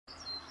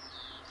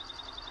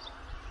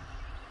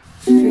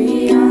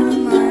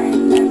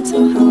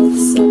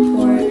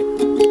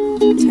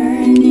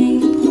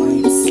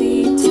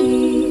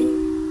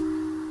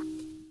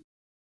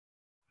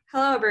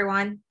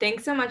everyone.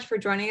 Thanks so much for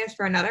joining us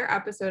for another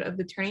episode of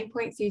the Turning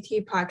Point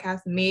CT podcast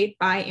made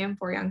by and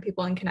for young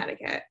people in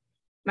Connecticut.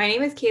 My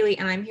name is Kaylee,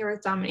 and I'm here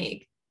with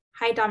Dominique.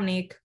 Hi,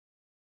 Dominique.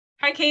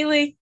 Hi,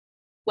 Kaylee.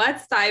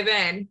 Let's dive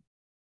in.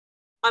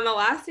 On the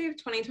last day of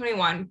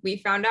 2021, we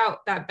found out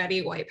that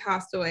Betty White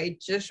passed away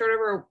just short of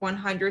her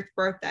 100th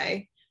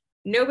birthday.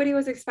 Nobody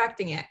was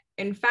expecting it.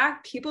 In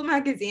fact, People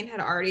magazine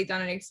had already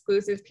done an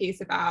exclusive piece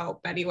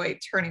about Betty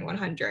White turning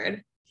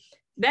 100.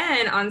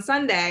 Then on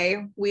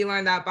Sunday, we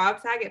learned that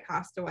Bob Saget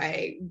passed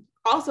away,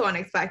 also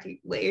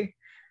unexpectedly.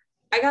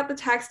 I got the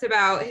text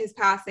about his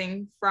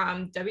passing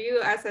from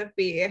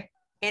WSFB,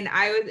 and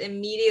I was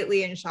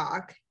immediately in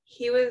shock.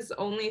 He was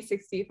only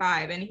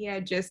 65, and he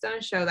had just done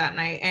a show that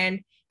night,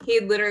 and he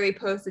literally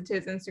posted to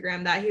his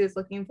Instagram that he was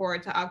looking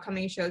forward to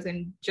upcoming shows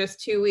in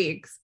just 2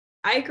 weeks.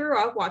 I grew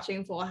up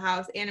watching Full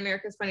House and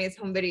America's Funniest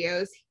Home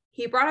Videos.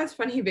 He brought us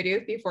funny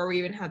videos before we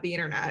even had the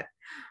internet.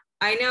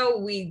 I know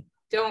we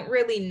don't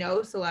really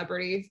know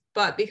celebrities,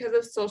 but because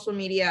of social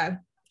media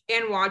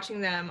and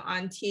watching them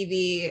on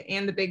TV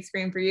and the big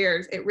screen for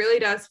years, it really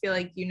does feel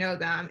like you know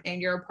them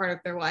and you're a part of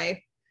their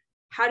life.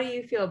 How do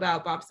you feel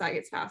about Bob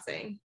Saget's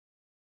passing?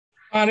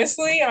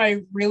 Honestly,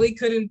 I really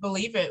couldn't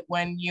believe it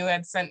when you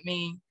had sent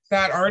me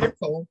that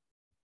article.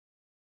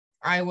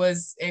 I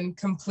was in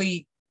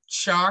complete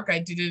shock. I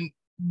didn't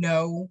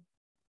know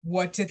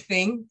what to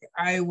think.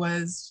 I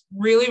was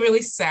really,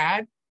 really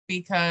sad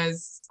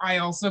because I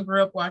also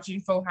grew up watching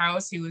Full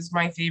House. He was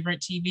my favorite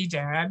TV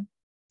dad.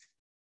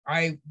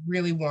 I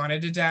really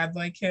wanted a dad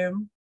like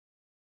him.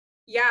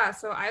 Yeah,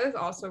 so I was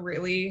also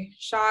really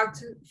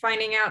shocked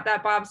finding out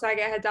that Bob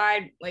Saget had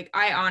died. Like,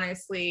 I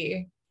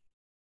honestly,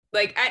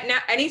 like,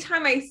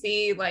 anytime I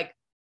see, like,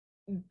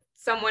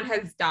 someone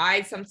has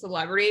died, some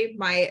celebrity,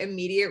 my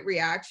immediate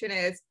reaction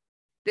is,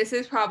 this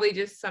is probably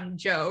just some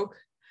joke.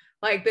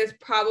 Like, this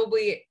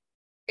probably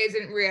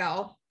isn't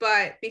real.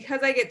 But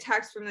because I get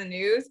texts from the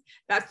news,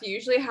 that's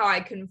usually how I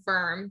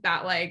confirm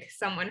that, like,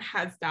 someone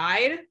has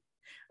died.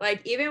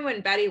 Like, even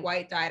when Betty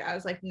White died, I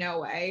was like,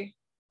 no way.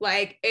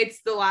 Like,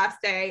 it's the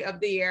last day of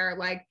the year.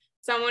 Like,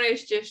 someone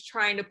is just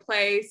trying to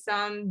play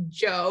some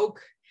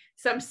joke,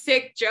 some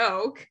sick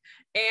joke.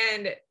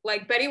 And,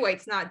 like, Betty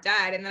White's not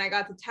dead. And then I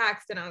got the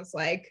text and I was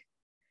like,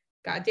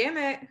 God damn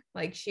it.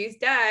 Like, she's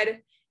dead.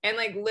 And,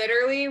 like,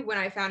 literally when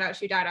I found out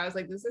she died, I was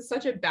like, this is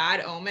such a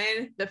bad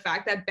omen. The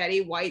fact that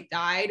Betty White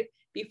died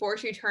before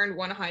she turned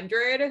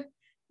 100,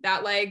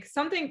 that, like,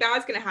 something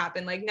bad's going to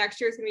happen. Like, next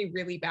year's going to be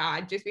really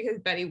bad just because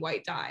Betty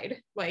White died,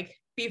 like,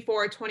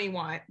 before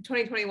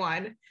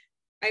 2021.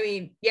 I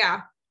mean,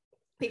 yeah,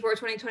 before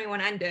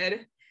 2021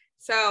 ended.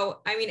 So,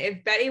 I mean,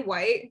 if Betty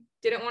White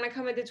didn't want to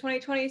come into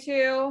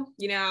 2022,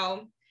 you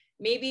know,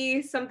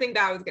 maybe something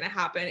bad was going to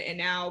happen. And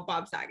now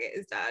Bob Saget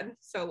is dead.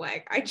 So,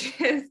 like, I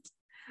can't.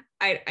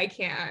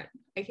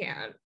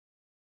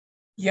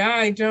 Yeah,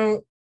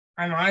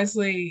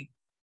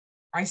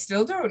 I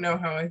still don't know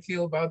how I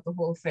feel about the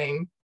whole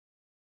thing.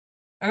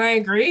 And I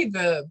agree,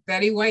 the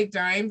Betty White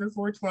dying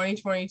before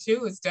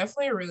 2022 is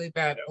definitely a really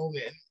bad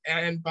omen.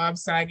 And Bob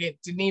Saget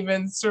didn't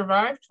even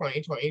survive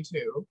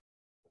 2022.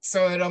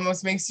 So it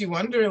almost makes you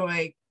wonder,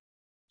 like,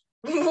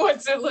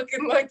 what's it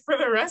looking like for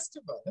the rest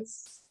of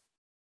us?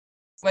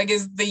 Like,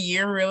 is the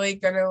year really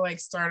gonna, like,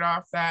 start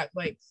off that,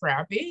 like,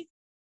 crappy?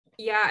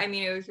 Yeah, I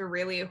mean, it was a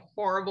really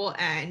horrible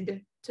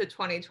end to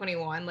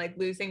 2021. Like,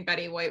 losing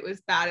Betty White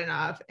was bad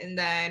enough. And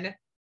then,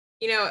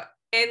 you know,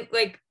 and,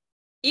 like,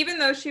 even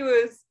though she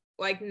was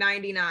like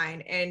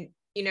 99 and,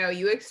 you know,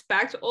 you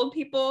expect old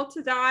people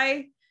to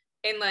die.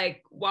 And,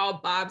 like,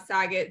 while Bob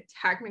Saget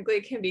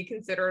technically can be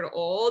considered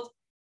old,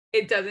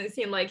 it doesn't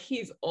seem like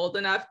he's old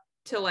enough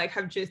to, like,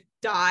 have just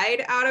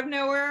died out of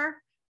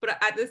nowhere.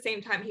 But at the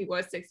same time, he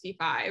was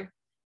 65.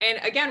 And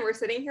again, we're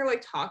sitting here,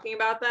 like, talking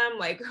about them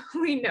like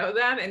we know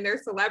them and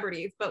they're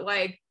celebrities. But,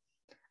 like,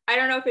 I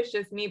don't know if it's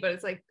just me, but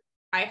it's like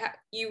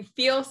you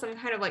feel some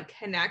kind of, like,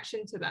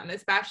 connection to them,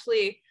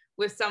 especially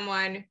with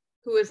someone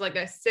who is, like,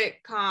 a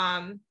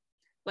sitcom,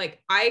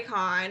 like,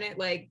 icon,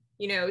 like,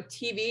 you know,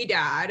 TV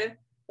dad.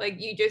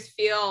 Like, you just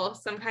feel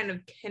some kind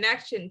of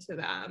connection to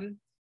them,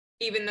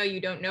 even though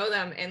you don't know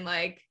them. And,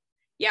 like,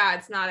 yeah,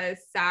 it's not as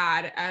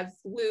sad as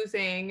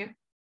losing,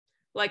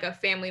 like, a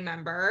family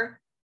member,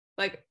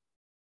 like,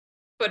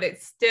 but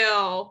it's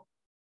still,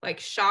 like,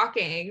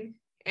 shocking,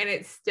 and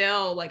it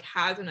still, like,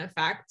 has an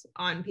effect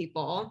on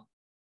people.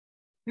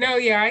 No,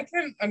 yeah, I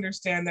can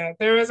understand that.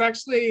 There was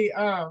actually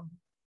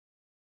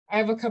I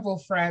have a couple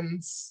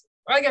friends,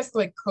 I guess,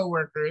 like,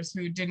 coworkers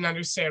who didn't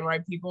understand why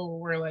people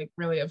were, like,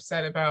 really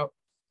upset about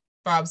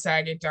Bob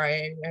Saget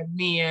dying. And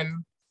me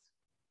and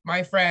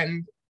my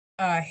friend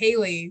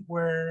Haley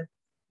were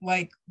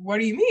like, what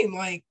do you mean?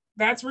 Like,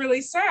 that's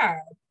really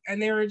sad.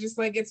 And they were just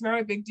like, it's not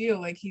a big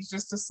deal. Like, he's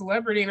just a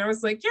celebrity. And I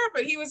was like, yeah,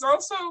 but he was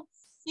also,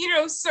 you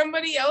know,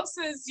 somebody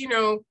else's, you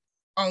know,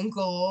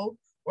 uncle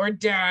or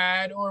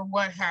dad or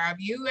what have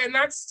you. And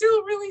that's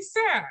still really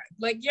sad.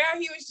 Like, yeah,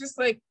 he was just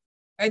like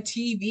a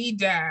TV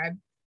dad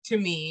to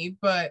me,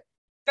 but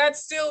that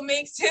still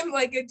makes him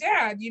like a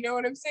dad. You know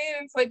what I'm saying?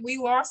 It's like we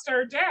lost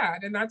our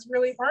dad, and that's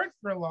really hard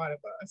for a lot of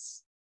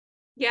us.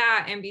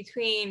 Yeah, and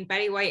between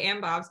Betty White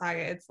and Bob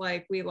Saget, it's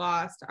like we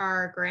lost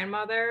our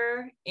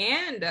grandmother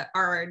and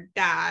our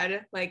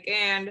dad. Like,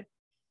 and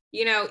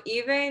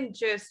even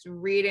just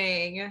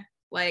reading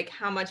like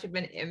how much of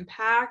an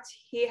impact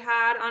he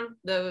had on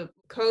the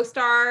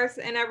co-stars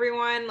and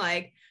everyone,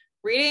 like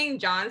reading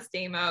John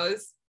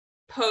Stamos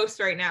post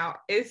right now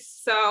is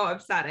so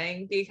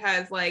upsetting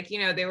because like,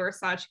 they were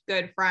such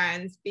good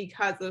friends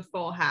because of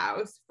Full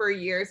House for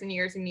years and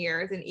years and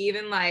years. And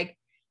even like,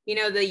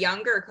 the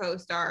younger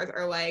co-stars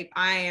are like,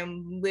 I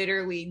am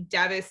literally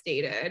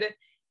devastated.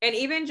 And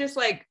even just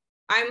like,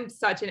 I'm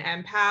such an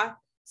empath.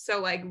 So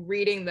like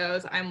reading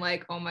those, I'm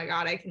like, oh my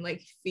God, I can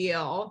like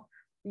feel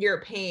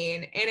your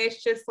pain. And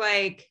it's just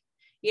like,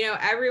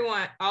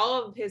 everyone,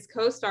 all of his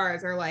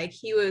co-stars are like,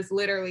 he was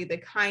literally the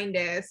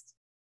kindest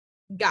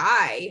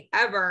guy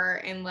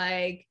ever. And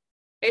like,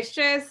 it's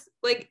just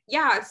like,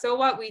 yeah, so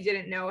what? We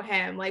didn't know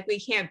him. Like, we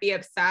can't be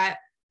upset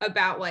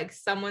about like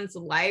someone's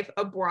life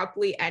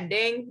abruptly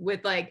ending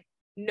with like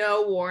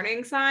no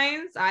warning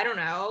signs. I don't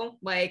know.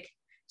 Like,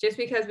 just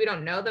because we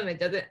don't know them,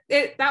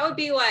 that would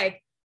be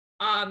like,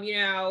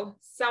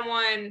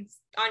 someone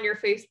on your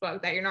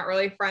Facebook that you're not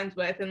really friends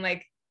with, and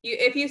like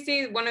if you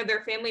see one of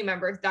their family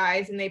members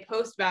dies and they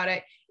post about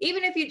it,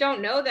 even if you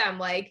don't know them,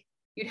 like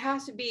you'd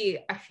have to be,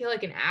 I feel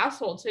like, an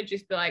asshole to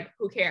just be like,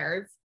 who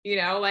cares?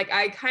 Like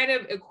I kind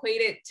of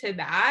equate it to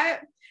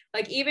that.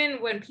 Like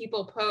even when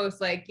people post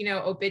like,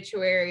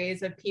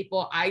 obituaries of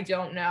people I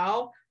don't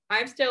know,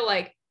 I'm still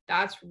like,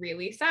 that's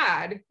really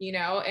sad,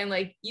 and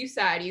like you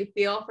said, you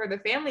feel for the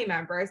family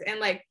members.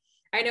 And like,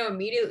 I know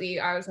immediately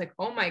I was like,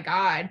 oh my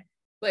God.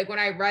 Like when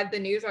I read the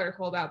news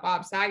article about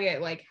Bob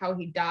Saget, like how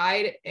he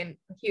died and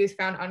he was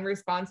found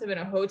unresponsive in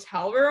a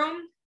hotel room,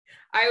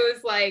 I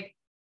was like,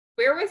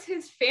 where was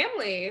his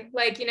family?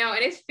 Like,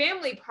 and his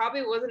family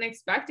probably wasn't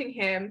expecting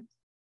him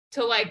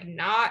to like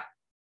not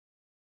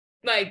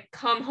like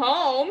come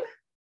home.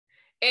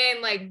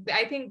 And like,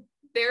 I think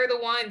they're the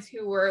ones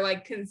who were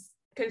like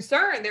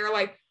concerned. They were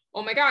like,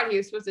 oh my God, he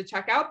was supposed to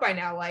check out by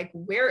now. Like,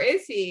 where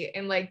is he?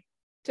 And like,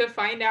 to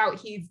find out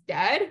he's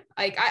dead,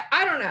 like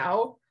I don't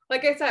know.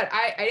 Like I said,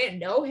 I didn't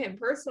know him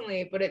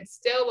personally, but it's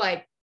still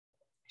like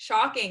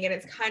shocking. And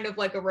it's kind of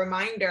like a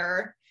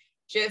reminder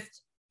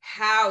just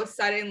how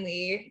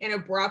suddenly and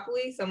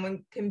abruptly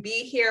someone can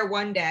be here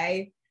one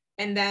day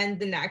and then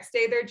the next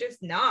day they're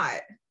just not.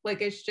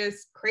 Like it's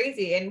just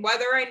crazy. And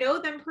whether I know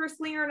them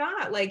personally or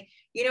not, like,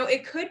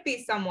 it could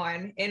be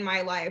someone in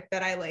my life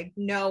that I like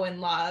know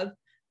and love,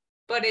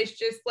 but it's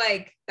just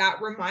like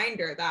that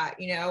reminder that,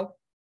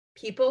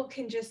 people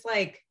can just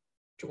like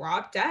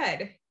drop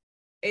dead.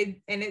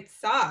 And it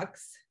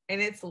sucks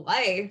and it's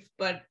life,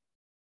 but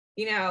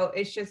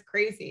it's just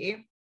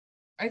crazy.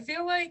 I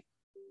feel like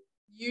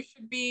you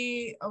should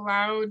be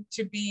allowed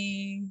to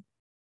be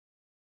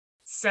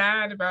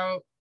sad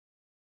about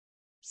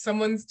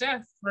someone's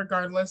death,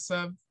 regardless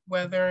of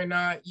whether or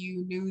not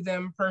you knew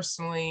them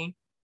personally.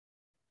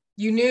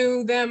 You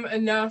knew them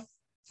enough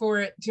for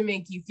it to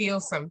make you feel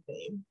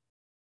something.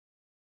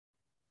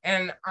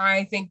 And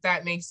I think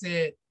that makes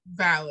it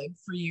valid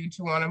for you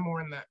to want to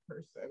mourn that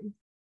person.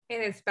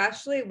 And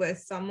especially with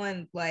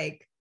someone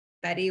like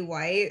Betty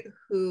White,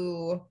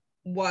 who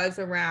was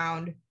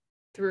around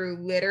through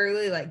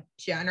literally like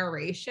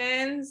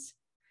generations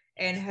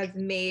and has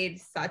made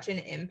such an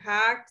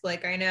impact.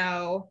 Like I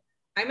know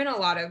I'm in a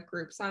lot of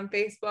groups on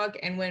Facebook,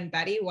 and when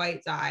Betty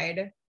White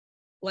died,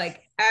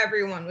 like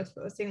everyone was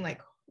posting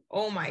like,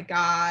 oh my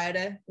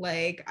God,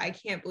 like I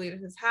can't believe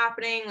this is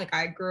happening. Like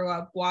I grew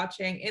up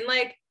watching, and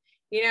like,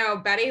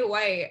 Betty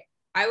White,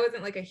 I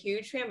wasn't like a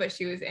huge fan, but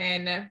she was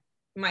in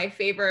my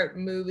favorite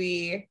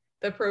movie,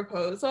 The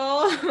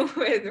Proposal,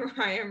 with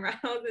Ryan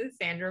Reynolds and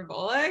Sandra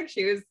Bullock.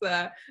 She was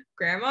the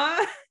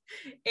grandma.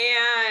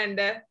 And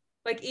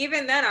like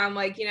even then I'm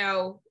like,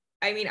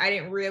 I mean, I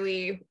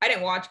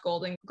didn't watch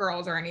Golden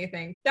Girls or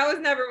anything. That was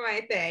never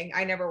my thing.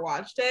 I never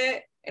watched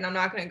it. And I'm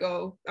not going to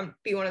go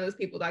be one of those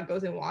people that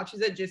goes and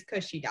watches it just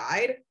because she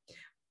died.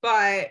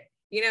 But,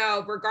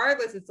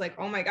 regardless, it's like,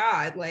 oh my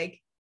God, like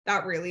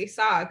that really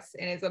sucks.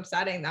 And it's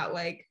upsetting that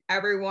like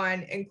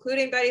everyone,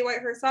 including Betty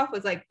White herself,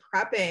 was like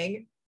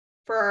prepping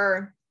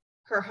for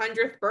her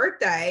 100th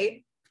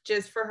birthday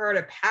just for her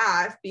to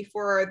pass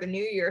before the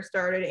new year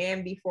started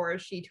and before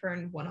she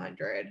turned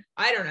 100.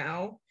 I don't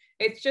know.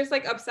 It's just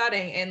like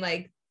upsetting. And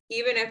like,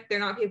 even if they're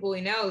not people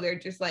we know, they're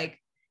just like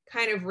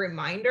kind of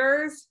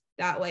reminders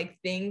that like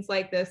things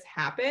like this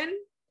happen.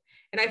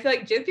 And I feel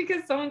like just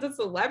because someone's a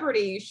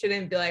celebrity, you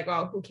shouldn't be like,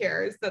 oh, who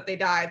cares that they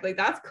died? Like,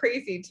 that's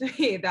crazy to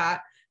me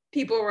that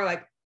people were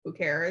like, who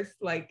cares?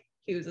 Like,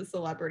 he was a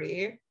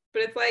celebrity.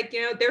 But it's like,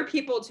 they're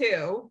people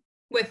too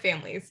with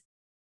families.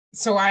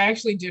 So I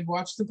actually did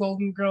watch the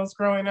Golden Girls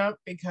growing up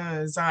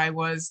because I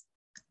was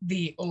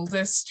the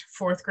oldest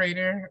fourth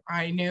grader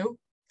I knew.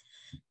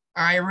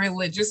 I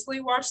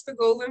religiously watched the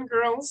Golden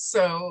Girls,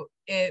 so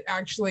it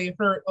actually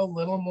hurt a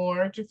little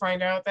more to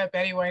find out that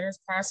Betty White has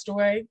passed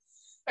away.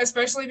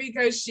 especially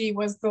because she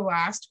was the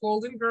last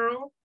Golden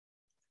Girl.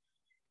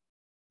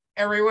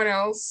 Everyone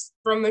else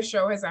from the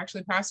show has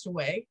actually passed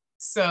away.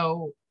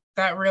 So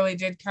that really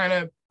did kind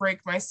of break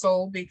my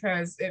soul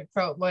because it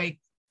felt like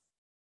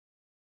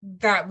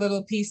that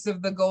little piece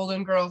of the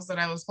Golden Girls that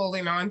I was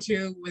holding on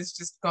to was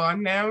just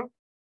gone now.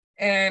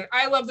 And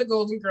I love the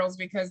Golden Girls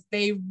because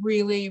they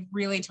really,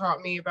 really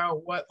taught me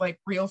about what like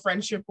real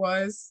friendship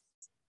was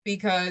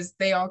because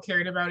they all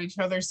cared about each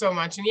other so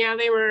much. And yeah,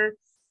 they were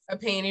a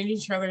pain in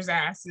each other's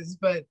asses,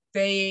 but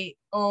they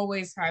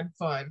always had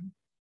fun.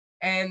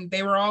 And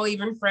they were all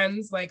even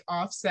friends, like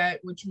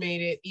Offset, which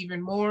made it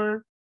even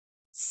more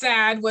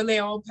sad when they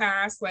all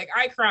passed. Like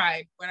I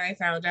cried when I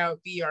found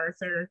out B.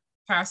 Arthur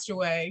passed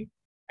away.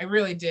 I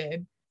really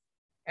did.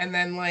 And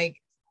then like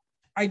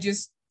I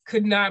just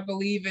could not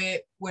believe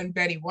it when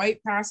Betty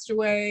White passed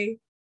away.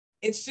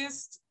 It's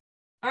just,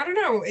 I don't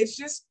know.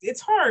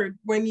 It's hard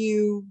when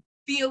you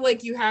feel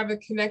like you have a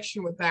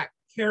connection with that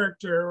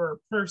character or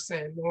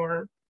person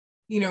or,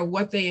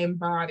 what they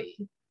embody.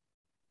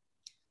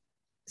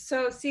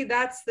 So see,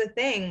 that's the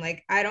thing.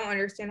 Like, I don't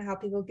understand how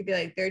people could be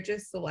like, they're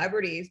just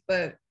celebrities,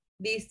 but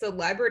these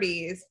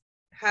celebrities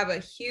have a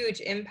huge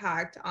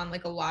impact on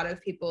like a lot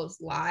of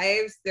people's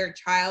lives, their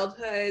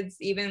childhoods,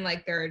 even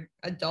like their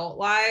adult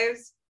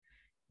lives.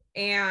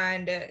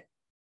 And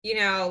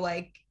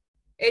like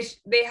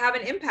they have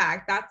an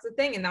impact. That's the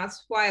thing. And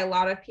that's why a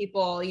lot of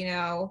people,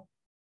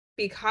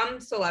 become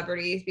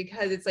celebrities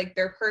because it's like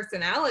their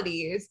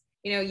personalities.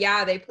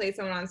 Yeah, they play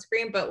someone on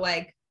screen, but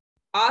like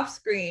off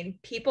screen,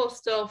 people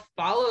still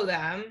follow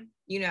them,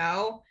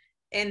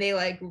 and they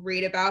like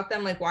read about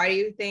them. Like, why do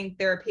you think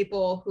there are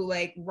people who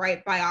like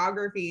write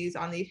biographies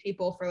on these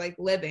people for like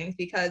livings?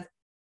 Because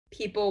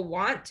people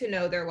want to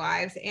know their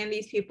lives. And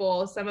these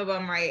people, some of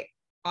them write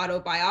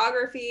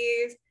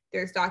autobiographies,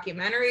 there's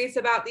documentaries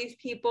about these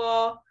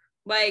people.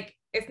 Like,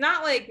 it's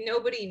not like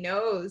nobody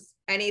knows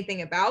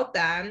anything about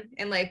them.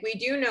 And like, we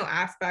do know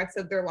aspects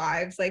of their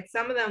lives. Like,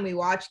 some of them we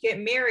watch get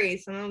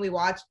married, some of them we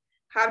watch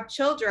have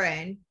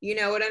children. You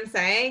know what I'm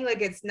saying?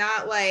 Like, it's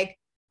not like,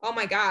 oh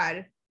my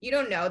God, you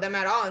don't know them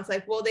at all. It's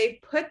like, well, they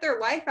put their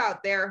life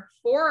out there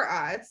for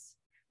us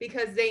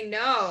because they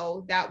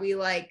know that we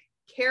like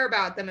care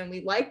about them and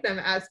we like them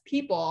as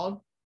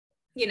people,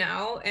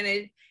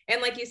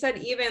 and like you said,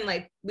 even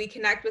like we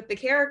connect with the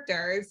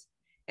characters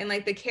and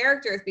like the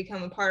characters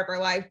become a part of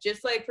our life,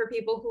 just like for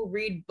people who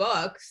read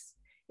books,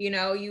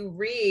 you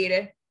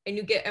read and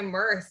you get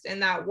immersed in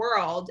that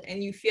world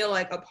and you feel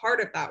like a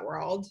part of that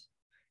world.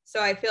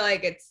 So I feel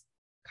like it's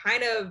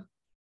kind of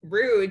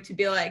rude to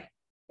be like,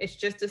 it's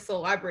just a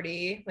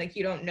celebrity, like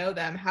you don't know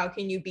them, how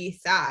can you be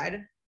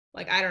sad?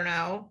 Like, I don't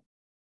know.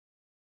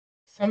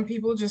 Some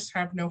people just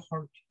have no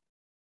heart.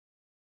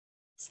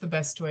 It's the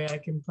best way I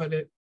can put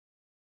it.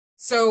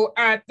 So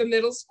at the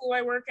middle school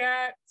I work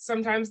at,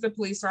 sometimes the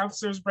police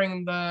officers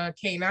bring the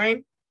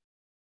canine.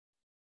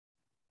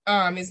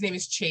 His name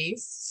is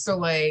Chase. So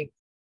like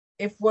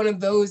if one of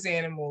those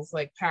animals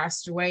like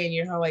passed away and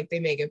you know how like they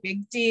make a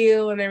big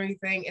deal and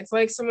everything, it's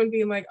like someone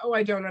being like, oh,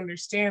 I don't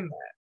understand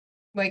that.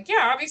 Like,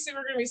 yeah, obviously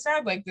we're gonna be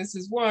sad. Like this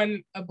is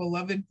one, a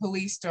beloved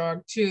police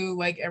dog. Two,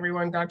 like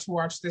everyone got to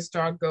watch this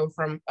dog go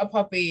from a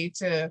puppy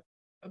to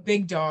a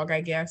big dog,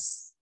 I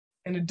guess,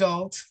 an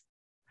adult.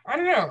 I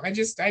don't know.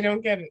 I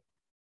don't get it.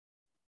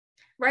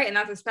 Right. And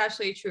that's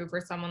especially true for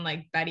someone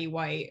like Betty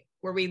White,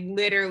 where we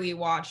literally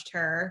watched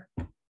her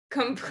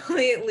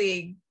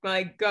completely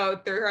like go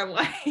through her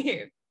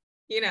life,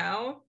 you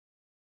know?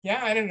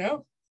 Yeah, I don't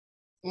know.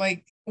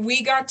 Like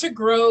we got to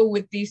grow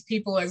with these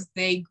people as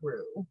they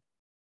grew.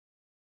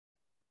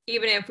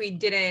 Even if we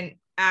didn't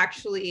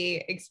actually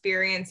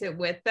experience it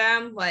with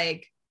them,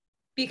 like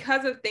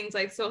because of things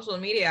like social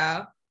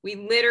media, we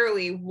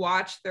literally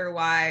watch their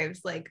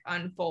lives like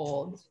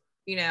unfold,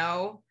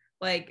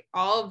 like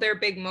all of their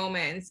big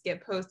moments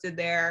get posted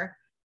there.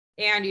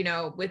 And,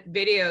 with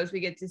videos, we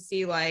get to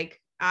see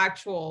like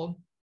actual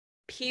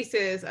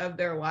pieces of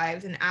their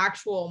lives and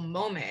actual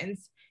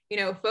moments.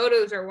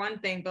 Photos are one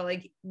thing, but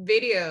like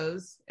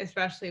videos,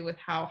 especially with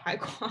how high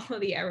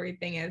quality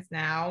everything is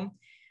now,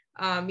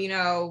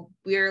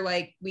 we're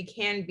like, we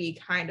can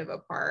be kind of a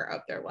part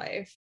of their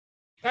life.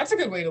 That's a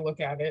good way to look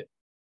at it.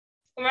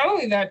 Well, not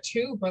only that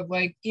too, but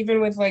like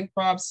even with like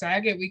Bob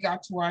Saget, we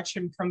got to watch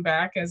him come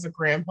back as a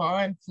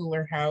grandpa in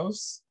Fuller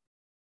House.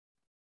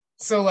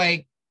 So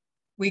like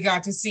we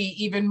got to see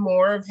even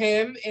more of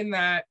him in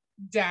that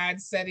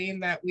dad setting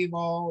that we've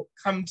all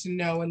come to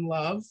know and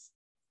love.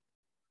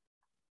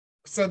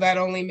 So that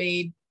only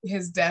made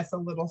his death a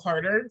little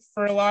harder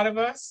for a lot of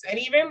us. And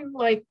even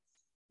like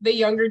the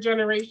younger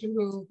generation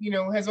who,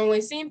 has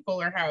only seen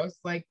Fuller House,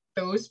 like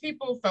those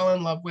people fell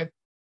in love with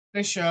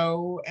the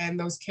show and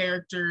those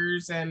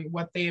characters and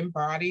what they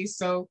embody.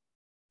 So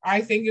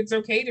I think it's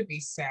okay to be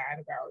sad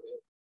about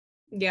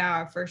it.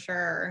 Yeah, for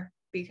sure.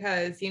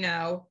 Because,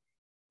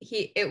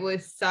 it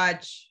was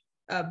such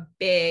a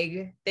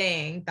big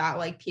thing that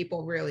like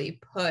people really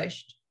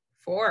pushed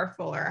for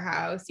Fuller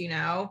House,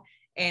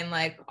 And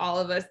like all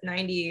of us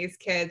 90s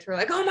kids were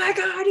like, oh my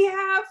God,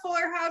 yeah,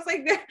 Fuller House.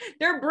 Like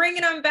they're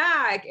bringing them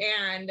back.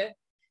 And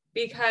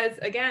because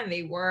again,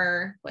 they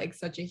were like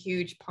such a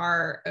huge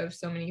part of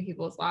so many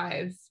people's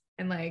lives.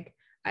 And like,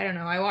 I don't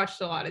know, I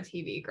watched a lot of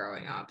TV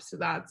growing up. So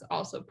that's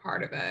also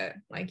part of it.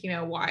 Like, you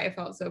know, why I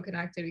felt so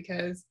connected,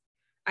 because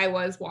I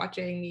was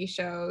watching these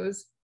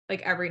shows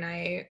like every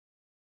night.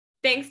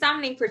 Thanks,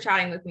 Dominique, for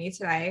chatting with me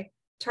today.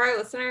 To our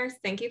listeners,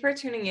 thank you for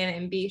tuning in,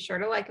 and be sure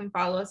to like and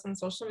follow us on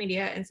social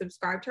media and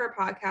subscribe to our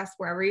podcast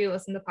wherever you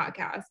listen to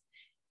podcasts.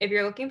 If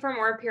you're looking for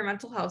more peer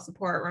mental health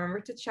support, remember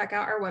to check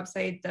out our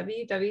website,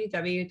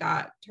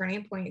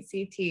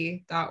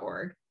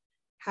 www.turningpointct.org.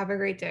 Have a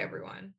great day, everyone.